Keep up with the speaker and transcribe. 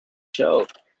show.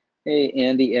 Hey,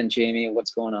 Andy and Jamie,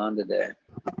 what's going on today?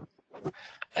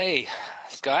 Hey,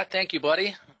 Scott, thank you,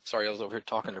 buddy. Sorry, I was over here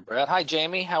talking to Brad. Hi,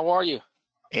 Jamie, how are you?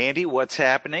 Andy, what's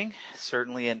happening?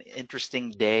 Certainly an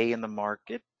interesting day in the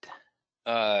market.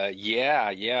 Yeah,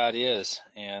 it is.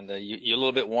 And you're a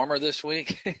little bit warmer this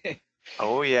week.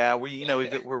 Oh yeah,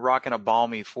 we're rocking a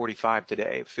balmy 45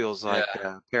 today. It feels Yeah,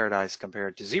 like paradise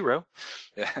compared to zero.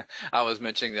 yeah. I was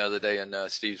mentioning the other day in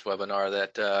Steve's webinar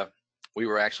that we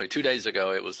were actually 2 days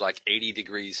ago, it was like 80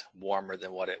 degrees warmer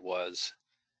than what it was.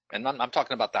 And I'm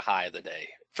talking about the high of the day.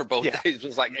 For both Yeah, days, it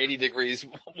was like 80 degrees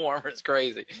warmer. It's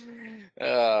crazy.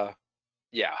 Uh,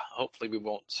 yeah, hopefully we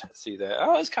won't see that.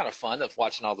 Oh, it's kind of fun of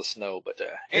watching all the snow. But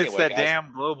it's anyway, that guys.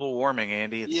 damn global warming,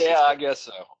 Andy. Yeah, I guess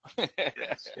so.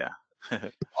 Yes, yeah.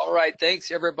 All right,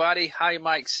 thanks everybody. Hi,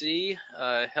 Mike C.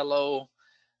 Hello.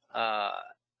 Uh,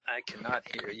 I cannot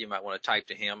hear. You might want to type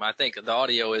to him. I think the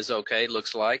audio is okay.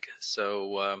 Looks like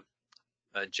so.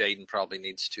 Jaden probably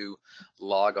needs to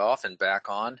log off and back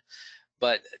on.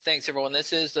 But thanks everyone.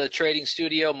 This is the Trading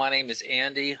Studio. My name is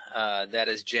Andy. That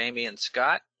is Jamie and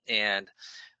Scott. And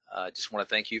just want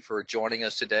to thank you for joining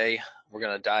us today. We're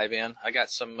going to dive in. I got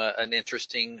some an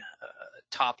interesting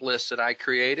top list that I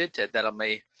created that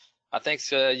I think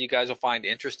you guys will find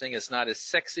interesting. It's not as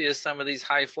sexy as some of these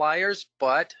high flyers,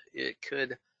 but it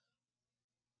could,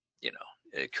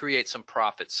 create some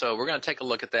profit. So we're going to take a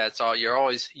look at that. So you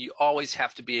always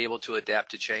have to be able to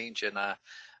adapt to change,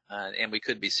 and we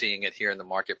could be seeing it here in the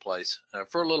marketplace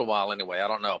for a little while anyway. I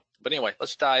don't know, but anyway,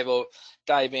 let's dive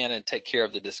in and take care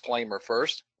of the disclaimer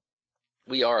first.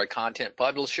 We are a content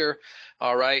publisher.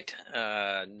 All right.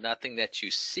 Nothing that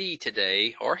you see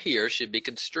today or hear should be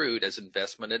construed as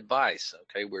investment advice.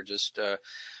 Okay. We're just,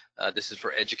 this is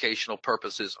for educational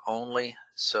purposes only.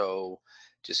 So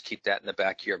just keep that in the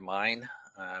back of your mind.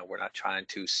 We're not trying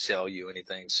to sell you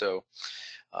anything. So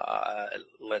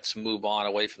let's move on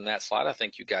away from that slide. I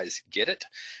think you guys get it.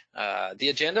 The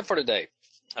agenda for today,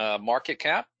 market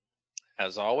cap.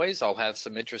 As always, I'll have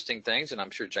some interesting things, and I'm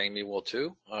sure Jamie will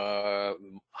too.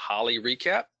 Holly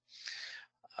recap.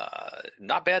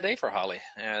 Not bad day for Holly,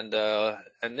 and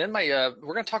then we're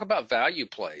going to talk about value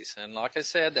plays. And like I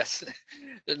said, there's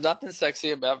nothing sexy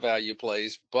about value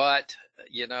plays, but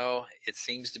it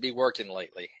seems to be working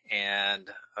lately. And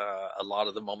a lot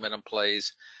of the momentum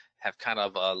plays have kind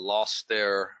of lost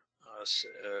their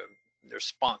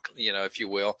spunk, if you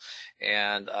will,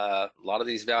 and a lot of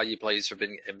these value plays have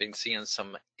been seeing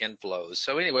some inflows.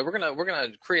 So anyway, we're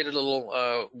gonna create a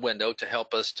little window to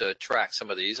help us to track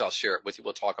some of these. I'll share it with you.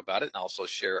 We'll talk about it and also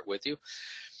share it with you.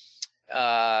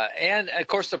 And of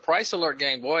course, the price alert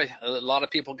game. Boy, a lot of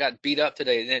people got beat up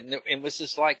today, and it was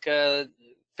just like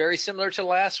very similar to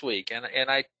last week. And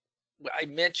I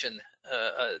mentioned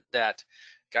that.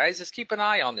 Guys, just keep an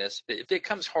eye on this. If it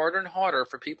becomes harder and harder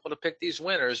for people to pick these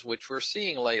winners, which we're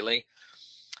seeing lately,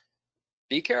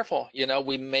 be careful.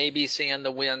 We may be seeing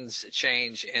the winds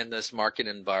change in this market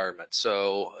environment.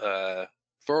 So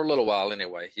for a little while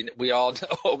anyway, we all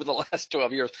know over the last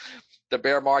 12 years, the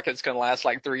bear market's going to last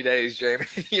like 3 days, Jamie.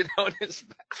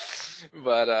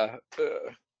 But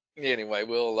anyway,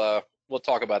 we'll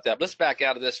talk about that. Let's back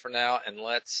out of this for now, and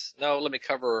let me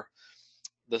cover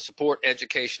the support,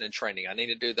 education, and training. I need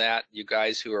to do that. You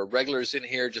guys who are regulars in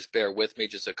here, just bear with me.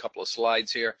 Just a couple of slides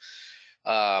here.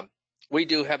 We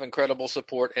do have incredible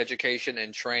support, education,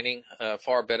 and training,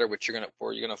 far better, which you're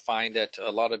gonna find at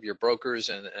a lot of your brokers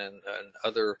and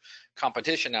other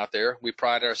competition out there. We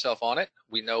pride ourselves on it.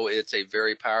 We know it's a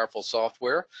very powerful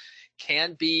software.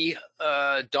 Can be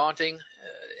daunting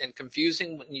and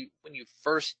confusing when you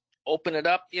first open it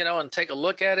up, and take a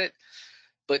look at it.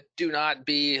 But do not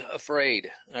be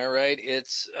afraid. All right,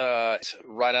 it's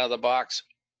right out of the box.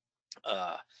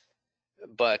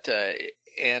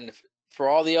 And for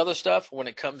all the other stuff, when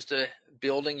it comes to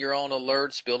building your own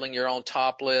alerts, building your own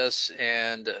top lists,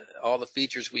 and all the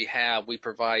features we have, we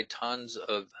provide tons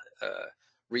of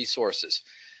resources.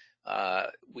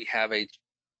 We have a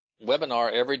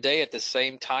webinar every day at the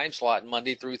same time slot,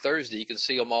 Monday through Thursday. You can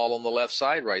see them all on the left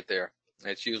side right there.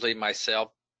 It's usually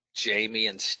myself, Jamie,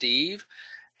 and Steve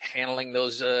handling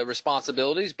those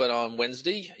responsibilities, but on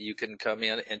Wednesday you can come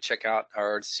in and check out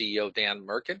our CEO Dan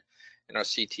Merkin and our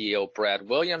CTO Brad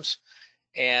Williams,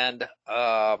 and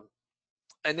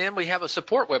then we have a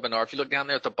support webinar. If you look down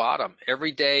there at the bottom,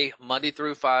 every day Monday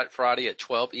through Friday at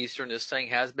 12 Eastern. This thing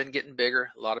has been getting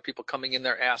bigger. A lot of people coming in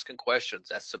there asking questions.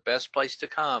 That's the best place to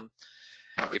come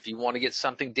if you want to get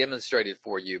something demonstrated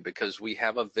for you, because we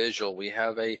have a visual, we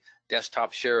have a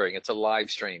desktop sharing, it's a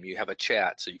live stream, you have a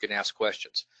chat so you can ask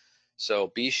questions.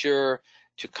 So be sure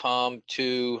to come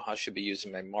to, I should be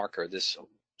using my marker, this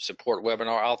support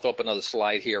webinar. I'll throw up another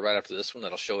slide here right after this one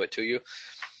that'll show it to you.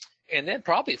 And then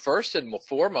probably first and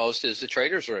foremost is the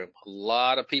traders room. A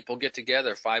lot of people get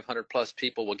together, 500 plus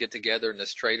people will get together in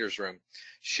this traders room,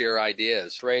 share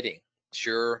ideas, trading.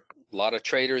 Sure, a lot of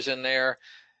traders in there.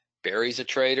 Barry's a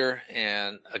trader,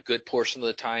 and a good portion of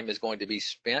the time is going to be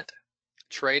spent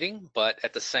trading. But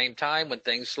at the same time, when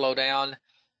things slow down,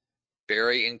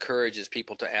 Barry encourages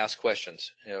people to ask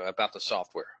questions, about the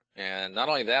software. And not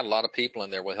only that, a lot of people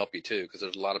in there will help you too, because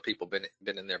there's a lot of people been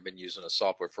in there, been using the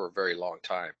software for a very long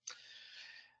time.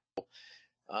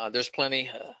 There's plenty,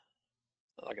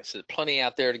 like I said, plenty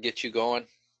out there to get you going.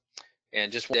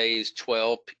 And just days,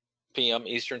 12 p.m.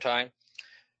 Eastern time.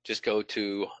 Just go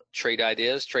to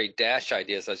trade-ideas,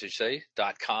 I should say,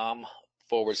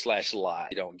 .com/live.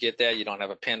 You don't get that, you don't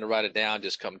have a pen to write it down,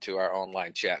 just come to our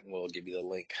online chat and we'll give you the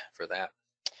link for that.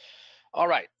 All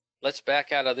right, let's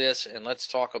back out of this and let's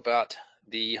talk about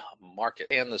the market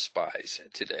and the SPYs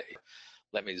today.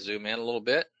 Let me zoom in a little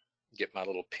bit, get my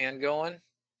little pen going.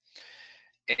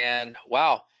 And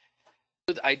wow,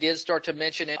 I did start to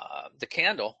mention it, the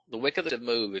candle, the wick of the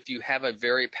move. If you have a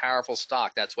very powerful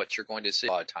stock, that's what you're going to see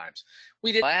a lot of times.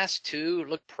 We did last two,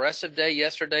 look, impressive day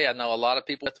yesterday. I know a lot of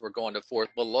people were going to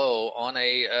fourth below on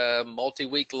a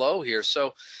multi-week low here.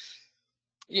 So,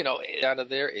 down to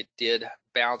there, it did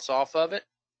bounce off of it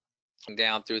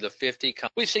down through the 50.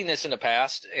 We've seen this in the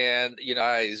past, and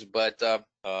but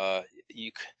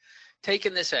you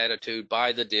taking this attitude,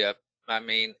 buy the dip. I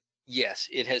mean, yes,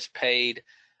 it has paid.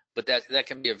 But that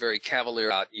can be a very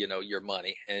cavalier out, your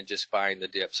money and just buying the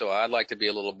dip. So I'd like to be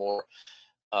a little more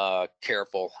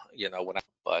careful,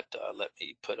 but let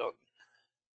me put on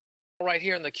right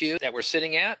here in the queue that we're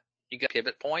sitting at. You got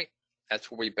pivot point.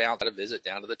 That's where we bounce out a visit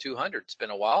down to the 200. It's been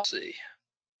a while. See,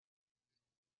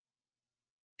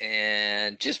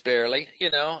 and just barely,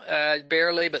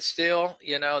 barely, but still,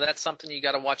 that's something you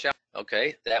got to watch out.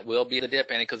 Okay, that will be the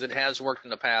dip, Annie, because it has worked in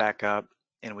the past. Back up,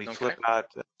 and we flip out.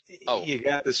 Oh, you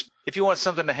got this. If you want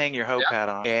something to hang your hope hat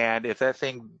on, and if that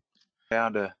thing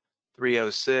down to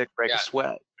 306, break a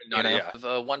sweat.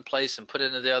 One place and put it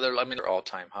into the other. I mean, they're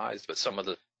all-time highs, but some of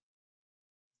the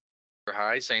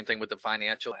highs. Same thing with the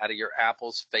financial out of your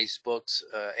Apples, Facebooks,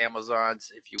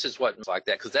 Amazons. If you this is what like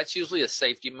that, because that's usually a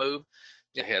safety move.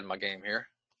 Ahead of my game here.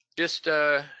 Just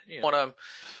want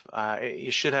to.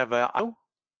 You should have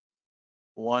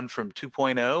one from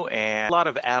 2.0 and a lot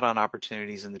of add-on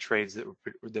opportunities in the trades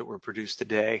that were produced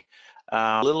today.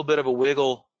 A little bit of a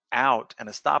wiggle out and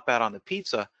a stop out on the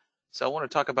pizza. So I want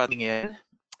to talk about in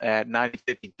at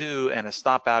 90.52 and a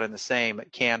stop out in the same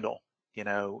candle.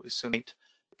 Soon it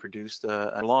produced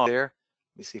a long there.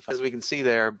 Let me see if as we can see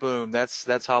there, boom,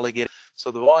 that's Holly getting.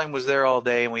 So the volume was there all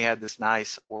day and we had this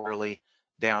nice early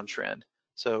downtrend.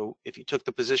 So if you took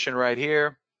the position right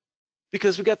here,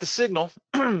 because we got the signal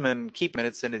and keep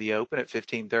minutes into the open at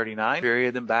 15:39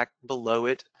 period, then back below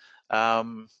it.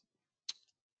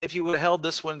 If you would have held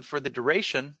this one for the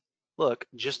duration, look,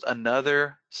 just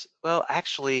another, well,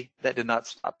 actually that did not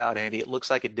stop out, Andy. It looks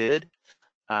like it did,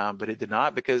 but it did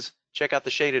not, because check out the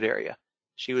shaded area.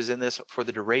 She was in this for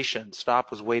the duration.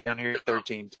 Stop was way down here at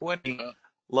 13:20.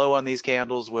 Low on these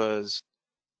candles was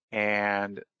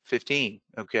and 15,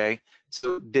 okay?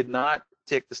 So did not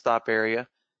tick the stop area.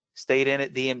 Stayed in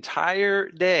it the entire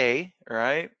day,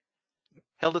 right?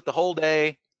 Held it the whole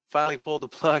day, finally pulled the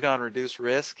plug on reduced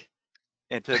risk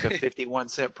and took a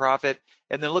 51-cent profit.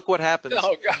 And then look what happens.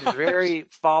 Oh, the very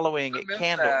following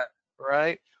candle, that.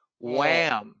 right?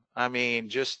 Wham. I mean,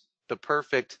 just the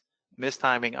perfect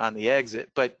mistiming on the exit.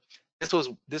 But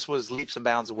this was leaps and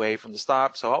bounds away from the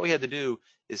stop. So all we had to do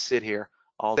is sit here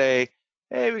all day.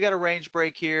 Hey, we got a range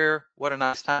break here. What a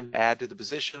nice time to add to the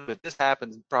position. But this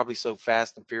happens probably so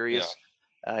fast and furious.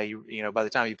 Yeah. By the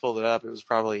time you pulled it up, it was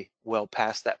probably well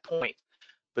past that point.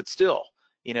 But still,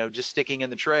 just sticking in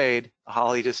the trade,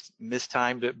 Holly just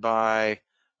mistimed it by,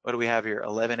 what do we have here?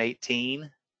 11:18,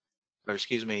 or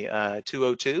excuse me,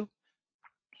 2:02.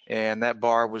 And that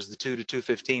bar was the 2 to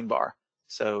 2:15 bar.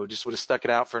 So just would have stuck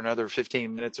it out for another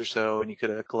 15 minutes or so, and you could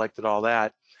have collected all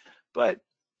that. But,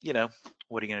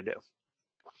 what are you going to do?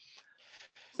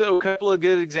 So a couple of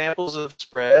good examples of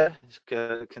spread,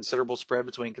 considerable spread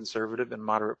between conservative and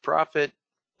moderate profit,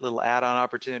 little add-on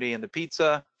opportunity in the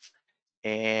pizza,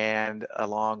 and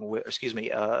along with,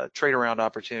 trade around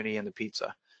opportunity in the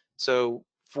pizza. So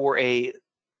for a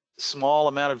small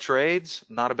amount of trades,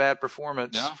 not a bad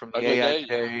performance from the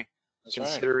AIK,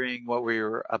 considering what we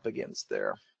were up against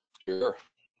there. Sure,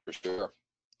 for sure.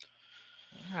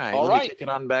 All right, let me kick it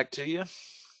on back to you.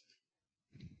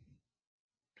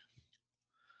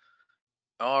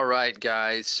 All right,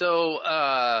 guys.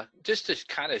 So just to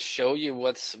kind of show you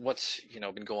what's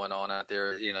been going on out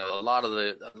there, a lot of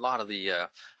the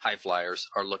high flyers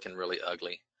are looking really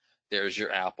ugly. There's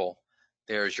your Apple,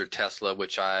 there's your Tesla,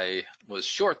 which I was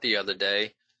short the other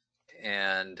day,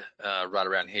 and right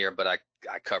around here, but I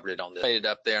covered it on this, it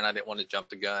up there, and I didn't want to jump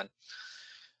the gun.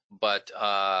 But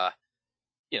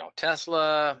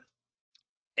Tesla,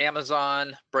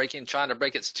 Amazon trying to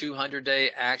break its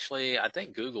 200-day. Actually, I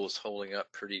think Google's holding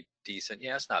up pretty decent.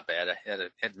 Yeah, it's not bad.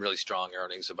 It had really strong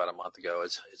earnings about a month ago.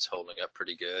 It's holding up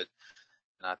pretty good.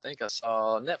 And I think I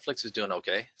saw Netflix is doing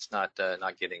okay. It's not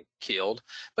getting killed.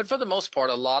 But for the most part,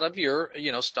 a lot of your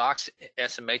stocks,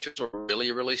 SMHs were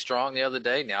really, really strong the other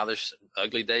day. Now there's an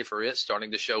ugly day for it, starting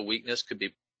to show weakness. Could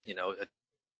be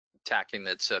attacking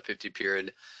its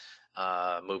 50-period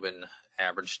moving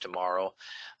average tomorrow.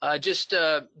 Just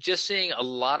seeing a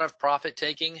lot of profit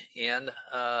taking in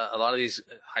a lot of these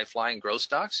high flying growth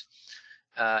stocks,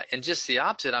 and just the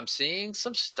opposite. I'm seeing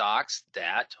some stocks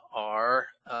that are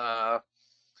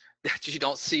that you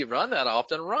don't see run that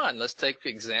often run. Let's take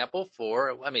example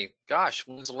gosh,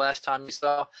 when's the last time you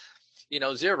saw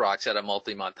Xerox at a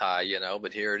multi-month high?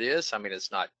 But here it is. I mean,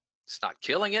 it's not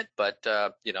killing it, but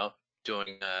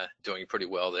doing pretty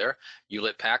well there.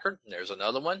 Hewlett Packard, there's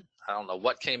another one. I don't know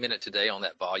what came in it today on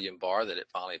that volume bar that it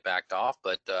finally backed off,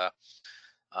 but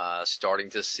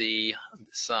starting to see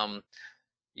some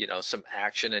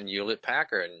action in Hewlett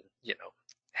Packard, and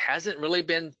hasn't really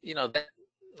been that,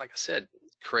 like I said,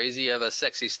 crazy of a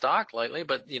sexy stock lately,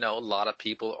 but a lot of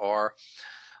people are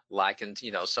liking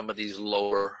some of these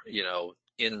lower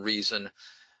in reason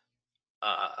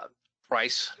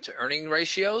price to earning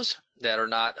ratios that are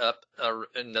not up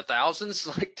in the thousands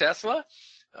like Tesla,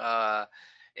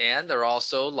 and they're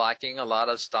also liking a lot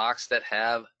of stocks that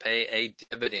pay a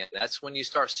dividend. That's when you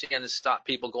start seeing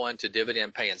people going to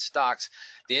dividend paying stocks.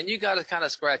 Then you got to kind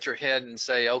of scratch your head and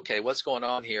say, okay, what's going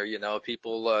on here?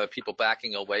 People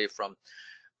backing away from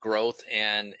growth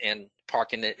and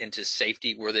parking it into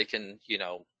safety where they can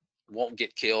won't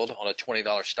get killed on a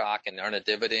 $20 stock and earn a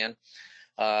dividend.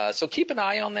 So keep an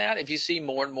eye on that. If you see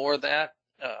more and more of that,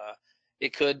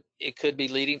 it could be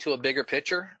leading to a bigger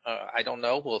picture. I don't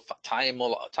know. Well, time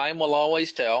will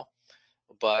always tell,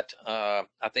 but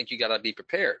I think you got to be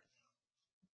prepared.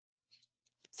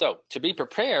 So to be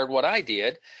prepared, what I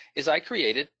did is I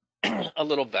created a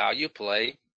little value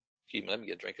play. Excuse me, let me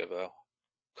get a drink of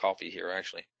coffee here,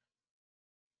 actually.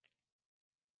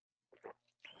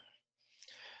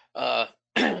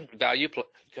 Value play.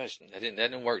 Gosh, that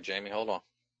didn't work, Jamie. Hold on.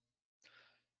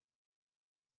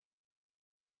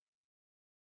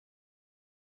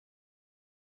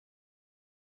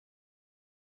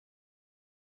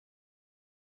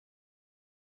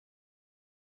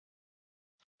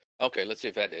 Okay, let's see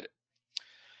if that did it.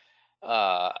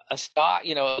 A stock,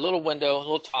 a little window, a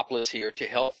little top list here to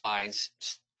help find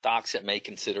stocks that may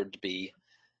consider to be,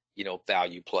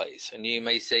 value plays. And you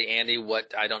may say, Andy,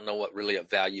 I don't know what really a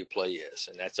value play is,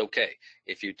 and that's okay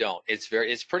if you don't. It's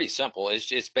pretty simple.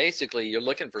 It's basically you're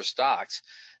looking for stocks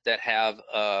that have,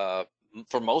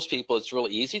 for most people, it's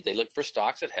really easy. They look for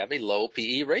stocks that have a low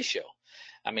PE ratio.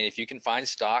 I mean, if you can find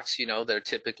stocks, that are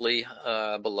typically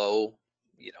below,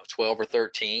 12 or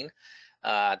 13,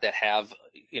 that have,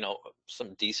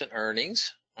 some decent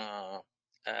earnings,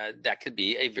 that could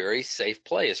be a very safe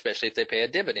play, especially if they pay a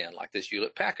dividend like this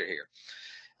Hewlett Packard here.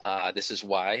 This is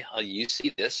why you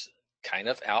see this kind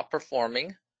of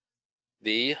outperforming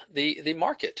the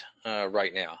market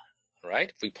right now, right?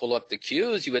 If we pull up the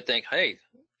Qs, you would think, hey,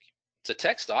 it's a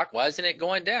tech stock. Why isn't it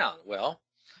going down? Well,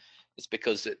 it's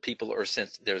because people are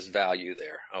there's value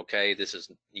there. Okay, this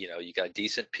is you got a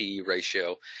decent PE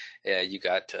ratio, you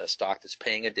got a stock that's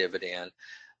paying a dividend.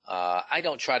 I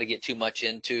don't try to get too much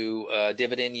into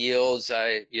dividend yields.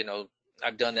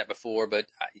 I've done that before, but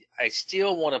I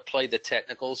still want to play the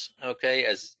technicals. Okay,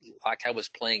 as like I was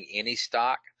playing any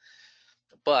stock,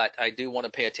 but I do want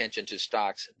to pay attention to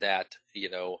stocks that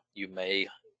you may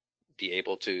be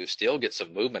able to still get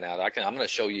some movement out. I'm going to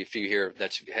show you a few here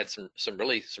that's had some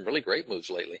really great moves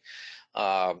lately,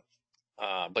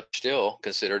 but still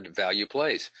considered value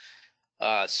plays.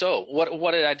 So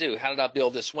what did I do? How did I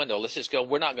build this window? Let's just go.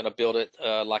 We're not going to build it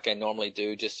like I normally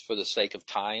do, just for the sake of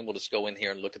time. We'll just go in here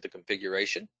and look at the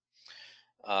configuration.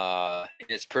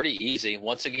 It's pretty easy.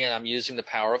 Once again, I'm using the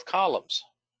power of columns.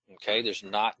 Okay,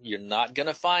 you're not going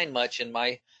to find much in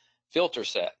my filter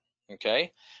set.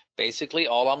 Okay. Basically,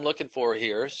 all I'm looking for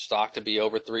here is stock to be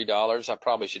over $3. I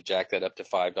probably should jack that up to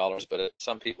 $5, but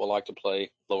some people like to play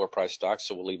lower price stocks,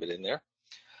 so we'll leave it in there.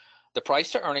 The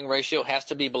price to earning ratio has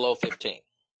to be below 15.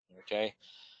 Okay,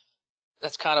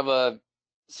 that's kind of a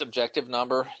subjective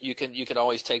number. You can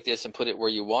always take this and put it where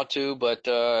you want to, but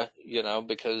you know,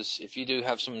 because if you do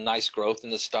have some nice growth in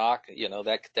the stock, you know,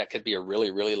 that could be a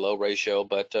really low ratio,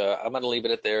 but I'm going to leave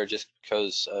it at there just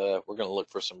because we're going to look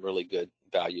for some really good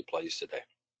value plays today.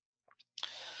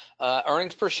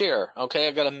 Earnings per share. Okay,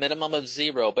 I've got a minimum of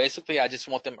 0. Basically, I just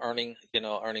want them earning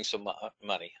some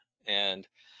money, and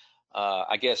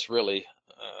I guess really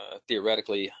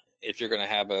theoretically, if you're going to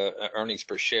have a earnings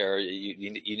per share, you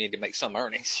need to make some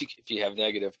earnings. If you have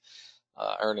negative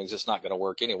earnings, it's not going to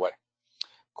work anyway.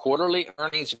 Quarterly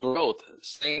earnings growth,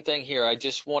 same thing here. I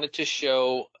just wanted to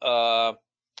show not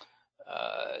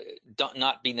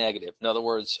be negative. In other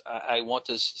words, I want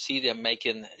to see them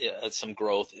making some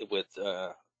growth with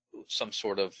some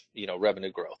sort of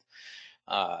revenue growth.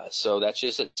 So that's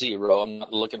just at 0. I'm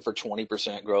not looking for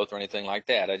 20% growth or anything like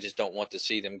that. I just don't want to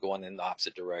see them going in the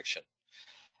opposite direction.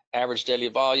 Average daily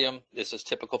volume, this is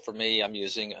typical for me. I'm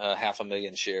using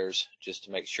 500,000 shares just to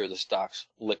make sure the stock's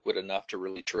liquid enough to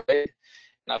really trade.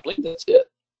 And I believe that's it.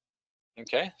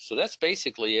 Okay, so that's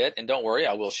basically it. And don't worry,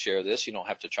 I will share this. You don't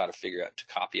have to try to figure out to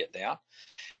copy it down.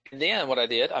 And then what I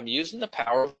did, I'm using the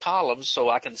power of columns so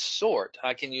I can sort.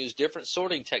 I can use different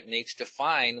sorting techniques to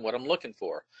find what I'm looking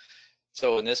for.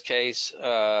 So in this case,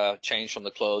 change from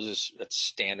the close that's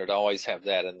standard. I always have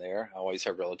that in there. I always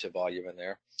have relative volume in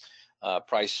there.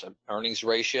 Price earnings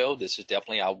ratio, this is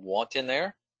definitely I want in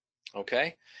there.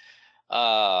 Okay.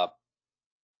 I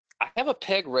have a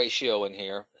peg ratio in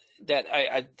here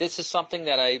that this is something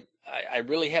that I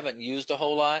really haven't used a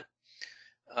whole lot.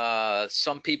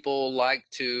 Some people like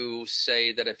to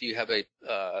say that if you have a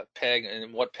peg,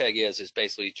 and what peg is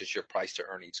basically just your price to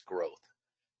earnings growth.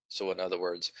 So in other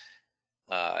words,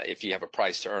 if you have a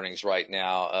price to earnings right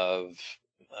now of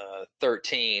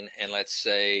 13, and let's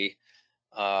say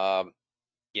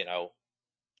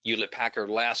Hewlett Packard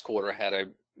last quarter had a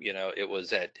it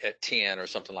was at 10 or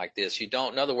something like this. In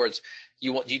other words,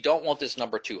 you don't want this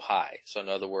number too high. So in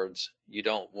other words, you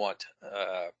don't want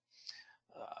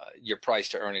your price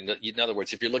to earning. In other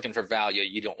words, if you're looking for value,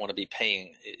 you don't want to be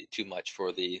paying too much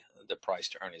for the price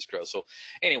to earnings growth. So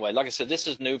anyway, like I said, this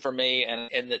is new for me,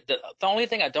 and the only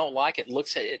thing I don't like, it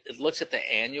looks at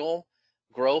the annual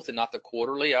growth and not the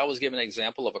quarterly. I was given an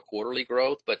example of a quarterly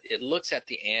growth, but it looks at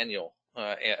the annual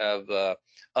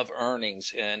of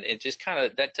earnings, and it just kind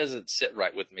of, that doesn't sit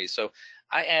right with me. So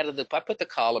I put the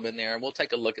column in there, and we'll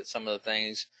take a look at some of the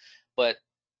things. But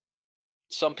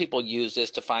some people use this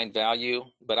to find value,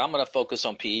 but I'm going to focus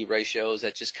on PE ratios.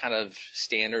 That's just kind of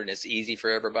standard and it's easy for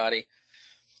everybody.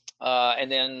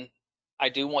 And then I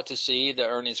do want to see the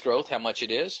earnings growth, how much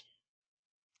it is.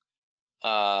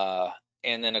 And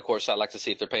then of course I'd like to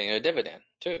see if they're paying a dividend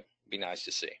too. Be nice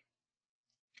to see.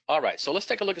 All right, so let's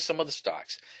take a look at some of the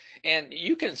stocks. And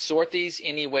you can sort these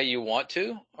any way you want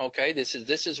to. Okay, this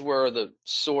is where the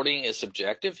sorting is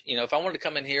subjective. If I wanted to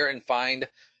come in here and find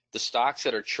the stocks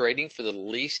that are trading for the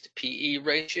least PE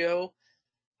ratio,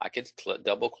 I could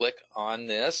double click on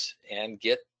this and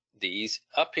get these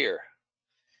up here.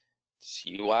 It's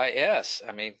UIS.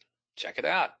 I mean, check it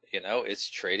out. It's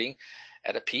trading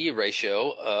at a PE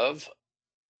ratio of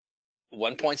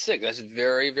 1.6. That's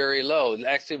very, very low.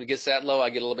 Actually, if it gets that low, I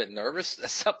get a little bit nervous.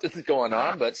 Something's going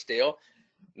on, but still,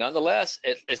 nonetheless,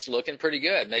 it's looking pretty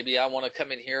good. Maybe I want to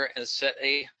come in here and set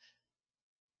a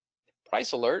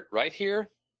price alert right here.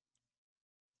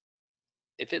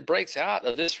 If it breaks out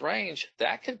of this range,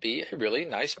 that could be a really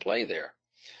nice play there.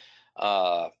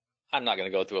 I'm not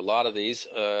going to go through a lot of these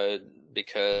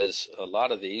because a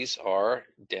lot of these are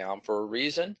down for a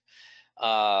reason.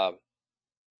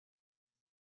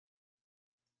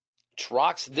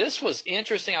 Trox, this was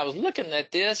interesting. I was looking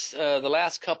at this the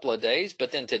last couple of days,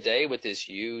 but then today with this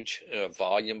huge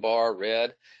volume bar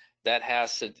red, that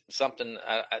has something.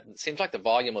 It seems like the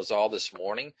volume was all this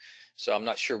morning, so I'm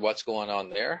not sure what's going on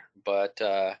there, but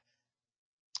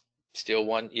still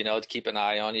one, to keep an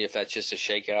eye on you if that's just a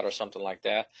shakeout or something like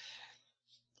that.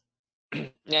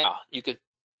 Now,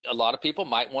 a lot of people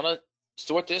might want to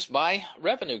sort this by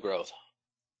revenue growth.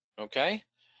 Okay.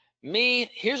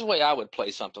 Here's the way I would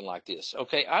play something like this.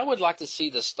 Okay, I would like to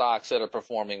see the stocks that are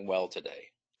performing well today,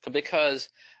 because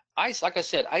like I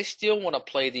said, I still want to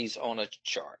play these on a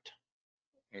chart.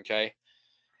 Okay,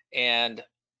 and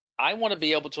I want to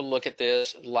be able to look at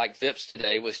this like VIPS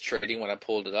today was trading when I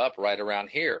pulled it up right around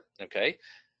here. Okay,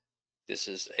 this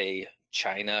is a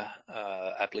China,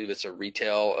 I believe it's a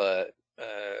retail,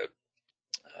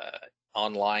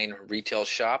 online retail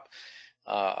shop.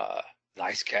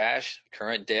 Nice cash,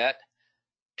 current debt,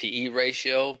 PE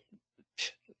ratio,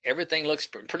 everything looks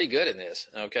pretty good in this.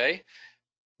 Okay,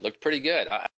 Looked pretty good.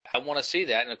 I want to see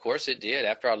that, and of course it did.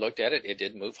 After I looked at it, it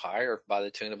did move higher by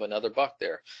the tune of another buck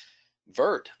there.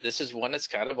 Vert, this is one that's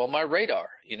kind of on my radar.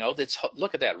 You know, that's,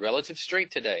 look at that relative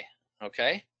strength today.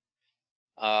 Okay.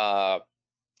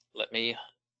 Let me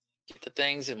get the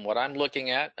things and what I'm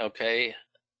looking at. Okay.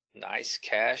 Nice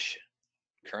cash,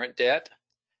 current debt,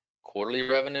 quarterly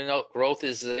revenue growth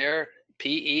is there.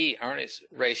 PE, earnings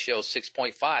ratio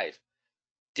 6.5.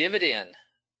 Dividend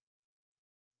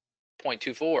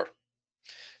 0.24.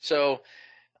 So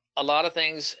a lot of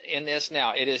things in this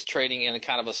now. It is trading in a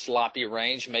kind of a sloppy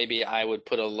range. Maybe I would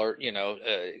put alert, you know,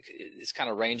 it's kind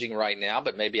of ranging right now,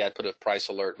 but maybe I'd put a price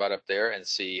alert right up there and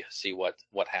see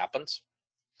what happens.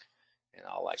 And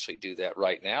I'll actually do that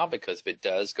right now, because if it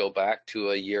does go back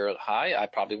to a year high, I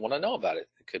probably want to know about it.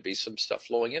 It could be some stuff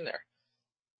flowing in there.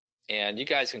 And you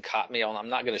guys can copy me on, I'm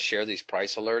not going to share these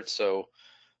price alerts. So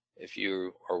if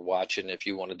you are watching, if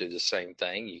you want to do the same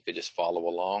thing, you could just follow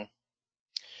along.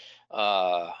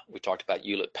 We talked about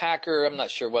Hewlett Packard. I'm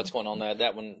not sure what's going on there.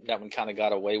 That one kind of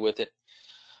got away with it.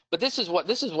 But this is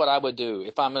what I would do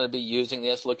if I'm going to be using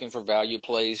this, looking for value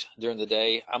plays during the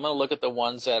day. I'm going to look at the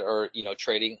ones that are, you know,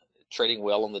 trading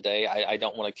well on the day. I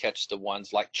don't want to catch the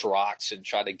ones like Trox and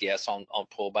try to guess on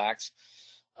pullbacks.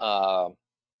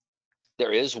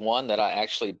 There is one that I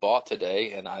actually bought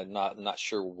today, and I'm not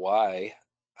sure why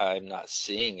I'm not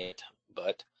seeing it,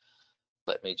 but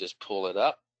let me just pull it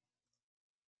up.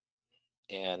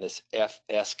 And this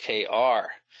FSKR,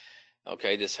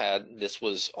 okay, this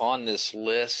was on this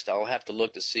list. I'll have to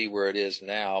look to see where it is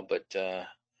now, but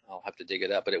I'll have to dig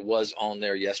it up. But it was on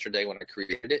there yesterday when I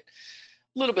created it.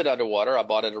 A little bit underwater. I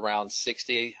bought it around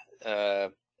 60.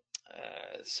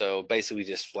 So basically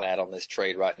just flat on this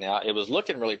trade right now. It was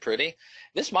looking really pretty.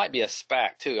 This might be a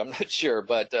SPAC too. I'm not sure,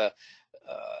 but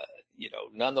you know,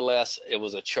 nonetheless, it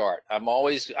was a chart. I'm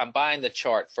buying the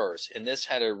chart first, and this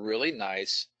had a really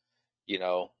nice, you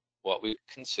know, what we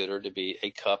consider to be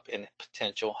a cup and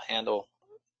potential handle.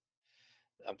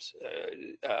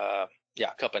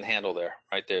 Yeah, cup and handle there,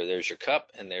 right there. There's your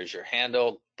cup and there's your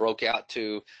handle. Broke out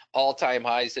to all-time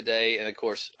highs today, and of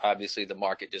course, obviously, the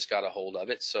market just got a hold of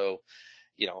it. So,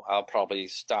 you know, I'll probably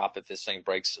stop if this thing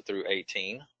breaks through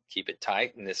 18. Keep it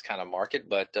tight in this kind of market,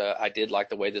 but I did like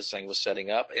the way this thing was setting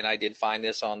up, and I did find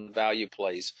this on value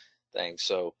plays thing.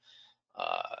 So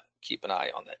keep an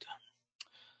eye on it.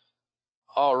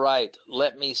 All right,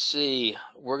 let me see.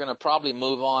 We're gonna probably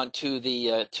move on to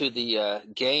the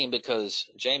game, because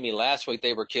Jamie, last week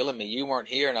they were killing me. You weren't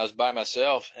here, and I was by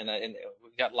myself, and we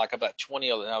got like about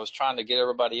 20 of them. And I was trying to get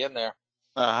everybody in there.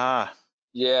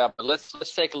 Yeah, but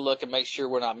let's take a look and make sure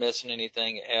we're not missing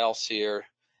anything else here.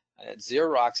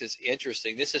 Xerox is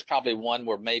interesting. This is probably one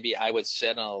where maybe I would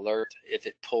set an alert if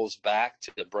it pulls back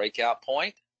to the breakout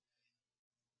point,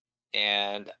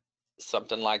 and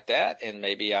something like that, and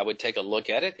maybe I would take a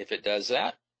look at it if it does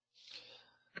that.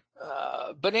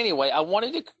 But anyway, I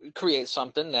wanted to create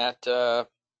something that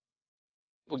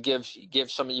would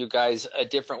give some of you guys a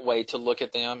different way to look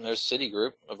at them. There's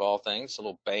Citigroup, of all things, a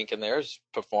little bank in there, is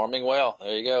performing well.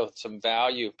 There you go, some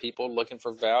value, people looking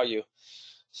for value.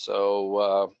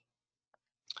 So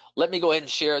let me go ahead and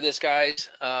share this, guys.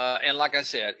 And like I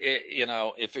said, you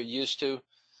know, if you're used to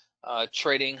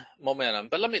trading momentum,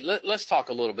 but let's talk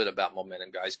a little bit about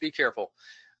momentum, guys. Be careful.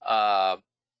 I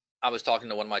was talking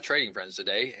to one of my trading friends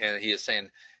today, and he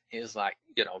was like,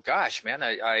 you know, gosh, man,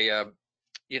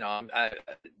 you know, I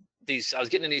was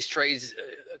getting in these trades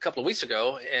a couple of weeks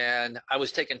ago, and I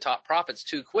was taking top profits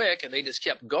too quick, and they just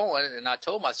kept going. And I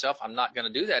told myself, I'm not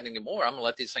going to do that anymore. I'm going to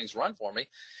let these things run for me.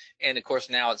 And of course,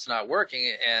 now it's not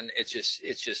working, and it's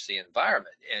just the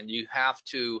environment, and you have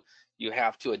to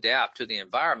adapt to the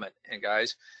environment. And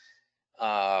guys,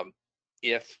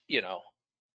 if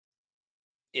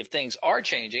things are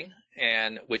changing,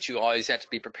 and which you always have to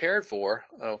be prepared for,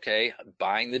 okay,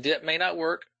 buying the dip may not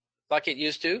work like it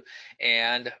used to,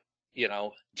 and you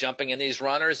know, jumping in these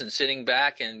runners and sitting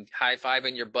back and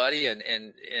high-fiving your buddy and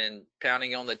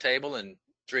pounding on the table and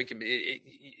drinking,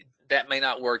 that may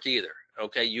not work either.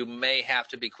 Okay, you may have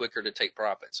to be quicker to take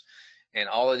profits. And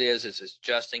all it is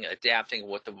adjusting, adapting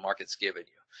what the market's giving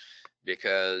you.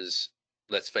 Because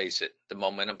let's face it, the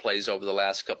momentum plays over the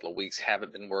last couple of weeks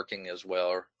haven't been working as well,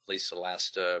 or at least the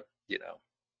last, you know,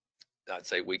 I'd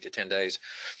say week to 10 days.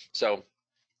 So,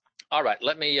 all right,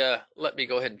 let me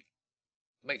go ahead and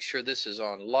make sure this is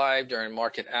on live during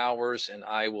market hours, and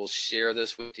I will share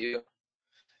this with you.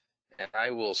 And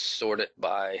I will sort it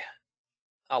by,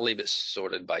 I'll leave it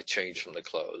sorted by change from the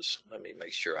close. Let me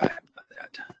make sure I have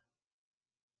that.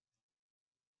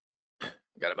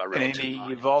 Got about And real Andy, two.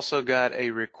 you've also got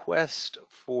a request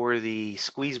for the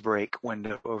squeeze break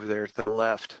window over there to the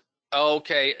left.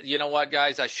 Okay, you know what,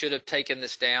 guys? I should have taken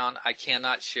this down. I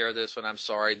cannot share this one. I'm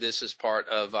sorry. This is part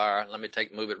of our. Let me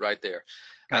move it right there.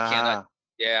 I cannot.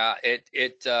 Yeah,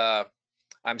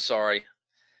 I'm sorry.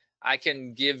 I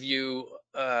can give you.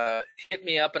 Hit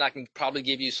me up, and I can probably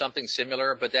give you something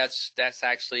similar. But that's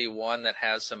actually one that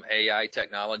has some AI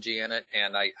technology in it,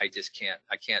 and I just can't.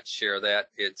 I can't share that.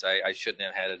 I shouldn't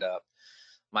have had it up.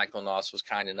 Michael Noss was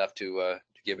kind enough to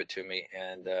give it to me,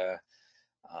 and.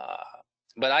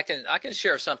 But I can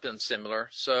share something similar.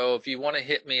 So if you want to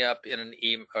hit me up in an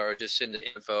email or just send the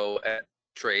info at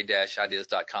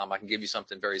trade-ideas.com, I can give you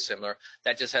something very similar.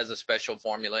 That just has a special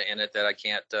formula in it that I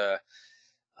can't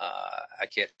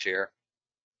share.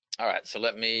 All right, so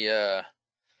let me.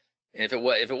 If it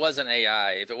wasn't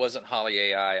AI, if it wasn't Holly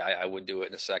AI, I would do it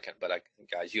in a second. But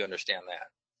guys, you understand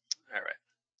that. All right.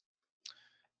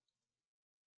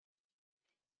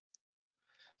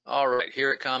 All right,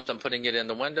 here it comes. I'm putting it in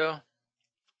the window.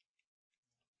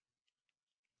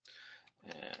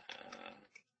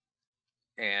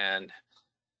 And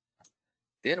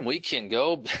then we can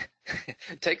go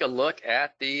take a look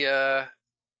at the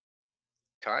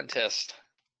contest.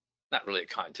 Not really a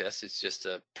contest, it's just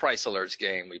a price alerts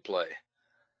game we play.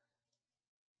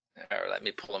 All right, let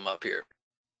me pull them up here.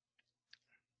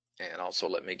 And also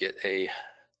let me get a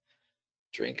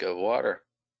drink of water.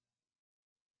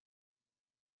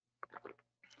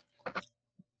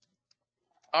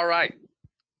 All right.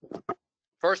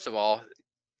 First of all,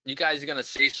 you guys are going to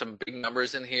see some big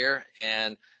numbers in here,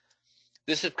 and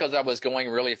this is because I was going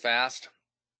really fast.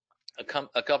 A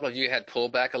couple of you had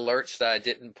pullback alerts that I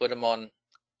didn't put them on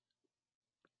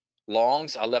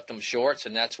longs. I left them shorts,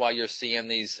 and that's why you're seeing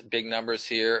these big numbers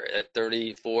here at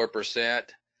 34%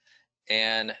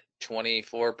 and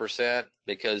 24%,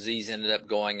 because these ended up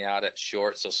going out at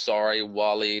short. So sorry,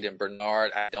 Waleed and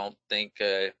Bernard. I don't think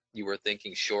you were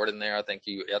thinking short in there. I think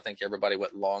everybody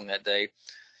went long that day.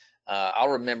 I'll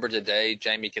remember today.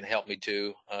 Jamie can help me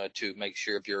too to make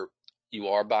sure if you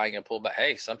are buying a pullback.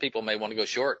 Hey, some people may want to go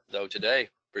short though today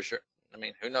for sure. I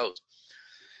mean, who knows?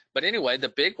 But anyway, the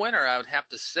big winner I would have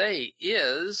to say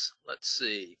is, let's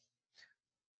see,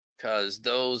 because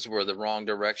those were the wrong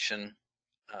direction.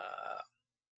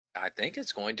 I think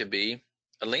it's going to be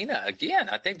Alina again.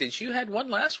 I think that you had one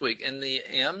last week in the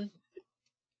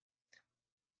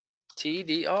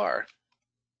MTDR.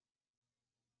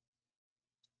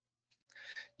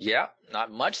 Yeah,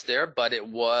 not much there, but it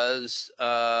was.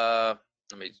 Let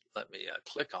me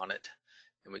click on it,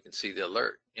 and we can see the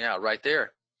alert. Yeah, right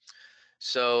there.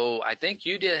 So I think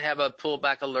you did have a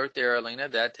pullback alert there, Alina.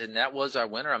 That was our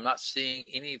winner. I'm not seeing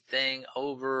anything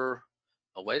over.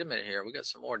 Oh, wait a minute here. We got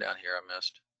some more down here I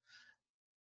missed.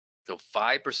 So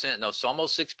 5%, no, it's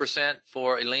almost 6%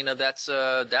 for Elena. That's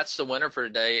the winner for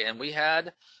today. And we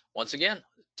had, once again,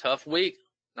 tough week.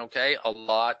 Okay, a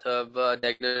lot of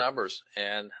negative numbers,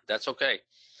 and that's okay.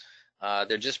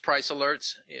 They're just price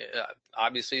alerts.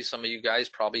 Obviously, some of you guys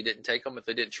probably didn't take them if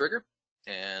they didn't trigger,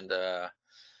 and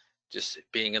just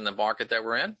being in the market that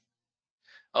we're in.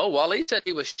 Oh, Wally said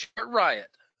he was short Riot.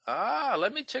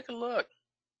 Let me take a look.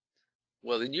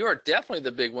 Well, then you are definitely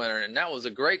the big winner, and that was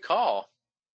a great call.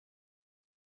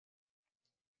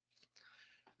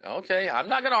 Okay, I'm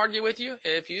not going to argue with you.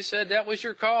 If you said that was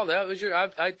your call, that was your.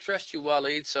 I trust you,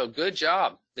 Waleed. So good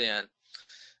job then.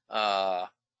 Let's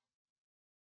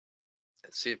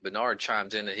see if Bernard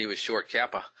chimes in that he was short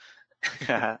Kappa.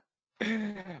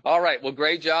 All right, well,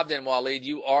 great job then, Waleed.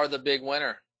 You are the big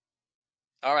winner.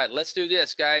 All right, let's do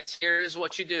this, guys. Here's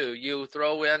what you do. You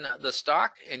throw in the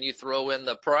stock and you throw in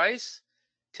the price.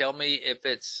 Tell me if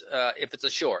it's a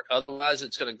short. Otherwise,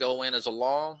 it's going to go in as a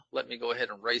long. Let me go ahead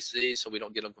and erase these so we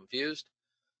don't get them confused.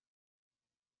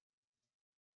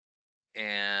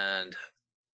 And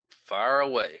fire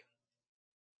away.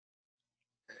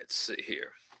 Let's see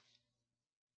here.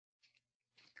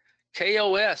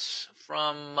 KOS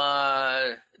from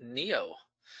Neo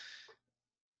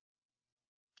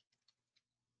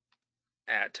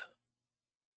at.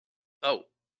 Oh,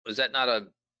 was that not a?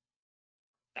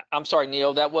 I'm sorry,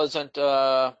 Neil. That wasn't.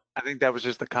 I think that was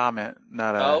just a comment,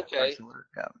 not a okay. price alert.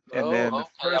 Yeah. And then the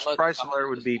first price alert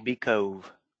would be B Cove.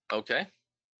 Okay.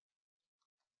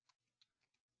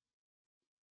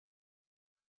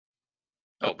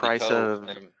 A price of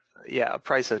a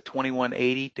price of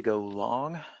 21.80 to go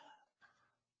long.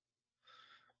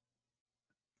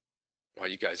 Well,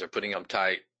 you guys are putting them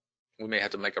tight. We may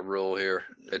have to make a rule here.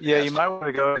 Yeah, you might want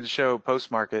to go and show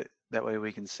post market. That way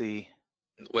we can see.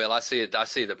 Well, I see it. I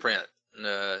see the print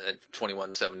at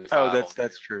 21.75. Oh,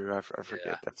 that's true. I forget.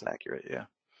 Yeah. That's accurate. Yeah.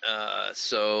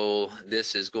 So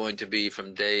this is going to be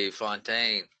from Dave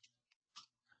Fontaine.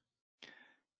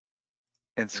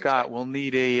 And Scott, Okay. we'll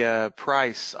need a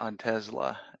price on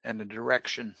Tesla and a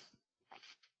direction.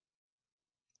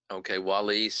 Okay,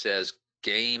 Wally says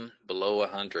game below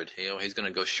 100. You know, he's going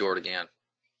to go short again.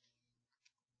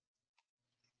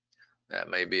 That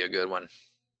may be a good one.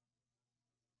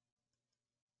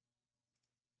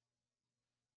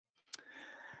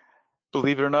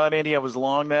 Believe it or not, Andy, I was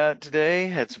long that today.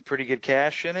 Had some pretty good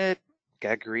cash in it.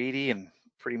 Got greedy and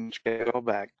pretty much got it all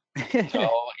back.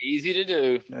 Oh, easy to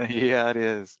do. Yeah, it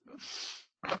is.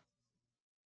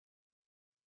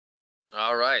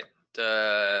 All right.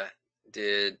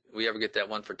 Did we ever get that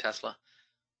one for Tesla?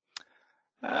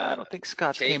 I don't think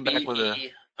Scott's came back with a.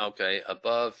 KBE. Okay,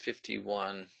 above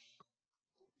 51.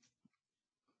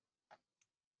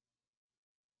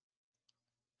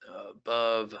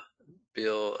 Above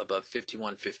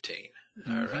 51.15.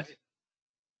 All right.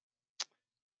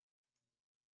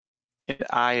 And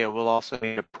Aya will also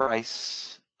need a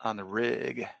price on the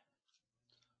rig.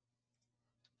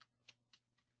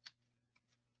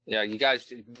 Yeah, you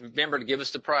guys remember to give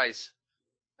us the price.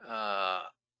 All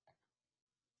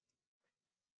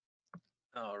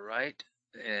right.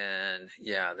 And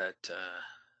yeah, that.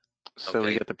 So Okay.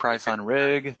 we get the price on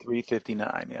rig,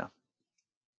 359. Yeah.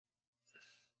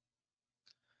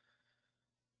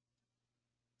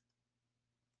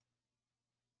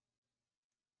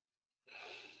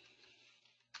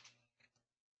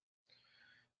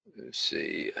 Let's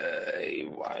see.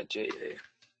 AYJA.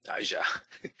 Aja.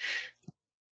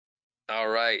 All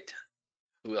right.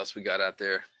 Who else we got out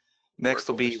there? Next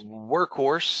will be Workhorse.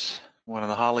 Workhorse, one of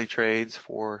the Holly trades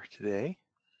for today.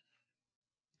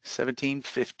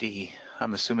 1750.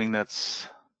 I'm assuming that's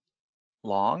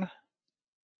long.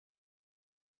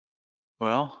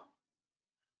 Well,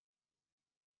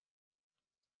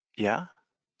 yeah.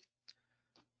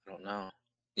 I don't know.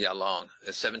 Yeah, long.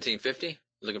 It's 1750.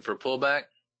 Looking for a pullback.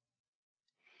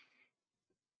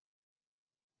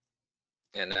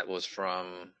 And that was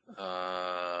from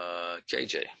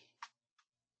KJ.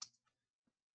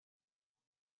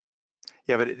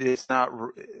 Yeah, but it's not.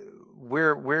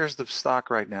 Where's the stock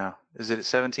right now? Is it at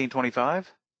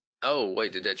 1725? Oh,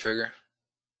 wait, did that trigger?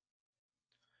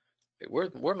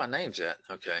 Wait, where my name's at?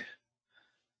 Okay.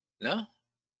 No,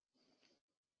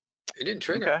 it didn't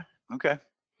trigger. Okay. Okay.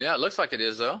 Yeah, it looks like it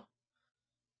is though.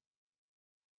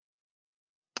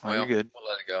 Oh, Well, you're good. we'll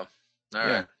let it go. All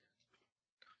Yeah. right.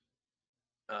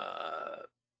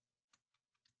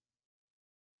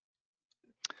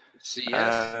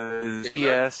 CS.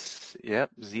 ZS. Yep.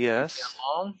 ZS.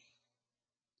 Long.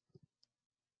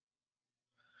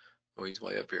 Oh, he's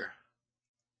way up here.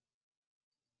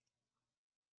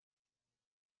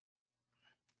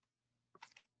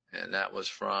 And that was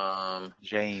from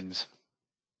James.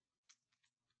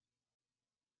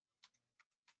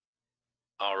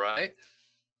 all right.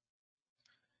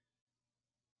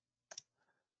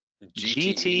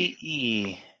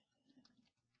 GTE.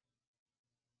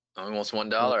 Almost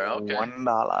 $1. Okay.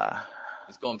 $1.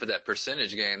 He's going for that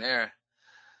percentage gain there.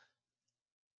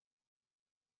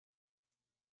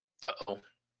 Uh-oh.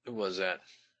 Who was that?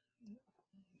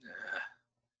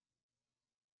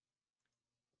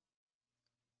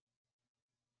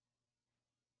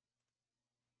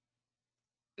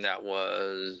 That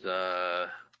was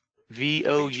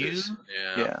VOU. Demetrius.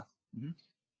 Yeah. Yeah. Mm-hmm.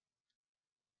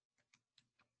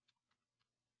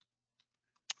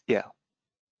 Yeah.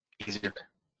 Easier.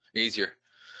 Easier.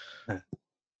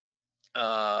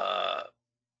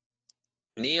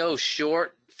 Neo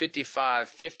short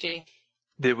 55.50.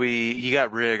 You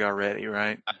got rig already,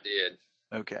 right? I did.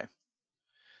 Okay.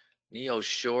 Neo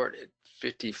short at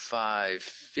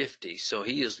 55.50. So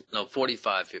he is, no,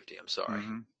 45.50. I'm sorry.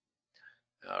 Mm-hmm.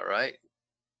 All right.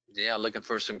 Yeah, looking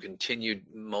for some continued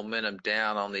momentum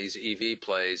down on these EV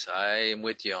plays. I am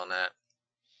with you on that.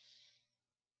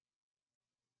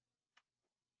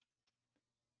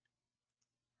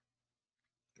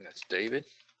 That's David.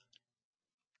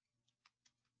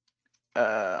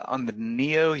 On the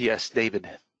Neo, yes, David.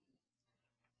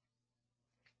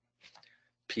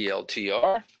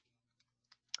 PLTR.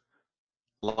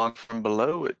 Long from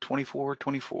below at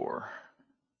 24.24.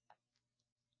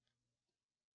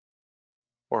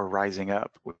 Or rising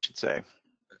up, we should say.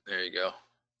 There you go.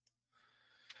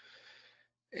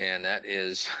 And that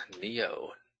is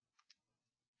Neo.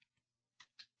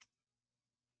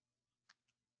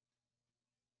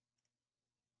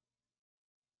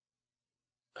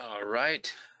 All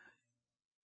right.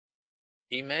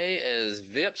 Ime is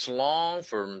VIPs long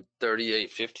from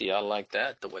 38.50. I like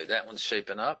that, the way that one's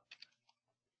shaping up.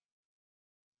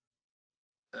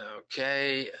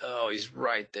 Okay. Oh, he's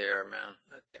right there, man.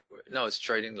 No, it's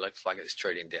trading. Looks like it's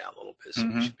trading down a little bit, so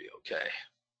we should be okay.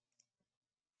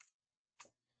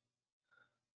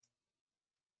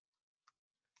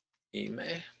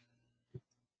 Email.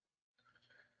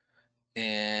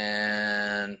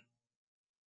 And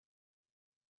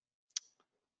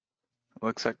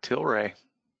Looks like Tilray.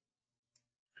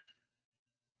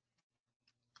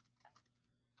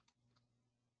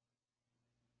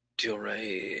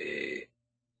 Tilray.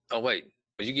 Oh wait,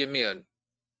 would you give me a?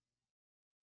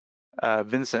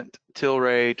 Vincent,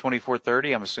 Tilray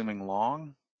 2430, I'm assuming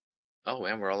long. Oh,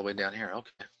 and we're all the way down here. Okay.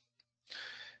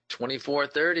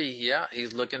 2430. Yeah,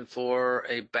 he's looking for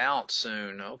a bounce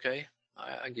soon. Okay,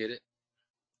 I get it.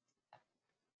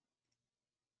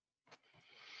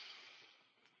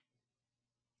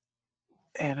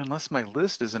 And unless my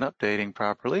list isn't updating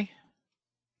properly,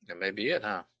 That may be it,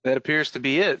 huh? that appears to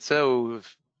be it. So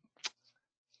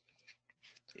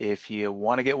if you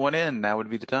want to get one in, now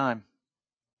would be the time.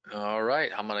 All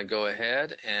right, I'm gonna go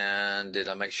ahead and did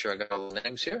I make sure I got all the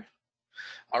names here?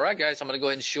 All right, guys, I'm gonna go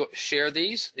ahead and share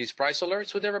these price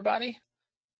alerts with everybody.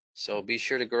 So be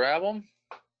sure to grab them.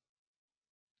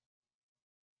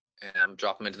 And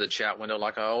drop them into the chat window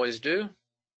like I always do.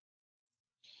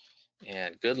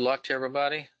 And good luck to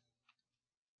everybody.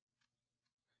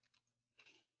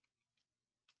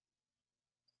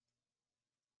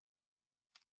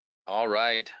 All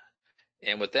right.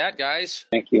 And with that, guys.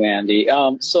 Thank you, Andy.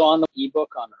 So on the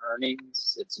ebook on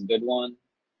earnings, it's a good one.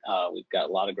 We've got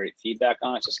a lot of great feedback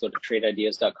on it. Just go to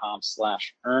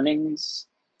tradeIdeas.com/earnings.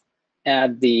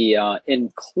 Add the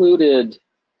included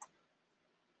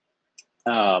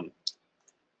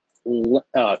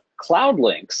cloud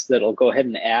links that'll go ahead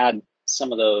and add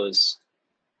some of those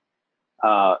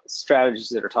strategies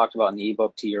that are talked about in the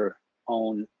ebook to your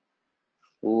own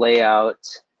layout.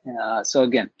 So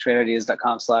again,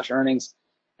 tradeIdeas.com/earnings,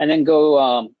 and then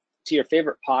go to your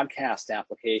favorite podcast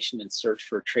application and search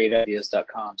for Trade Ideas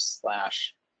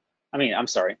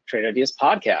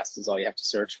Podcast is all you have to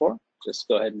search for. Just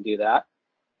go ahead and do that.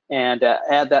 And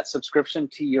add that subscription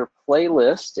to your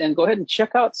playlist, and go ahead and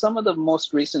check out some of the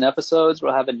most recent episodes.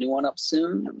 We'll have a new one up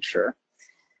soon, I'm sure.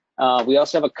 We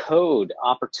also have a code.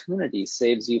 Opportunity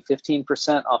saves you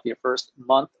 15% off your first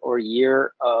month or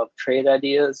year of Trade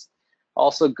Ideas.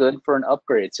 Also good for an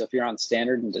upgrade. So if you're on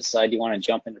standard and decide you want to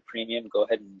jump into premium, go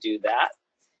ahead and do that.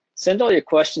 Send all your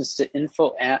questions to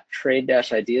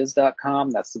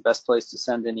info@trade-ideas.com. That's the best place to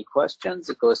send any questions.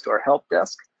 It goes to our help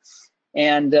desk.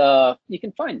 And you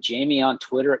can find Jamie on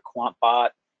Twitter at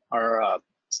QuantBot, or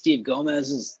Steve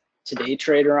Gomez is Today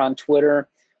Trader on Twitter.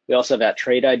 We also have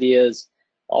 @Trade Ideas.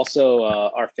 Also,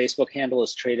 our Facebook handle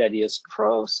is Trade Ideas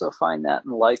Pro, so find that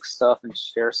and like stuff and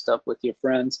share stuff with your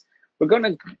friends. We're going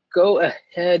to go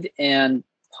ahead and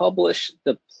publish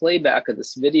the playback of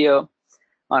this video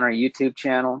on our YouTube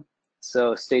channel.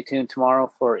 So stay tuned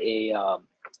tomorrow for a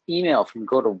email from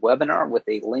GoToWebinar with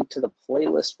a link to the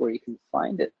playlist where you can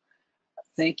find it.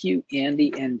 Thank you,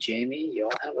 Andy and Jamie. You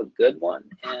all have a good one,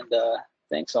 and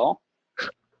thanks all.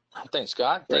 Thanks,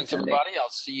 Scott. Thanks, everybody. I'll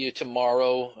see you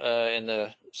tomorrow in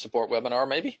the support webinar,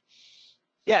 maybe.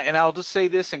 Yeah, and I'll just say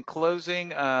this in closing.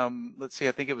 Let's see,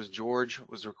 I think it was George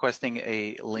was requesting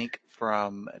a link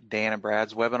from Dan and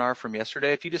Brad's webinar from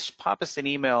yesterday. If you just pop us an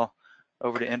email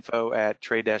over to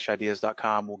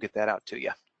info@trade-ideas.com, we'll get that out to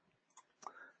you.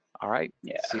 All right.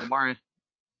 Yeah. See you tomorrow.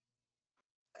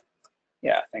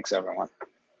 Yeah, thanks everyone.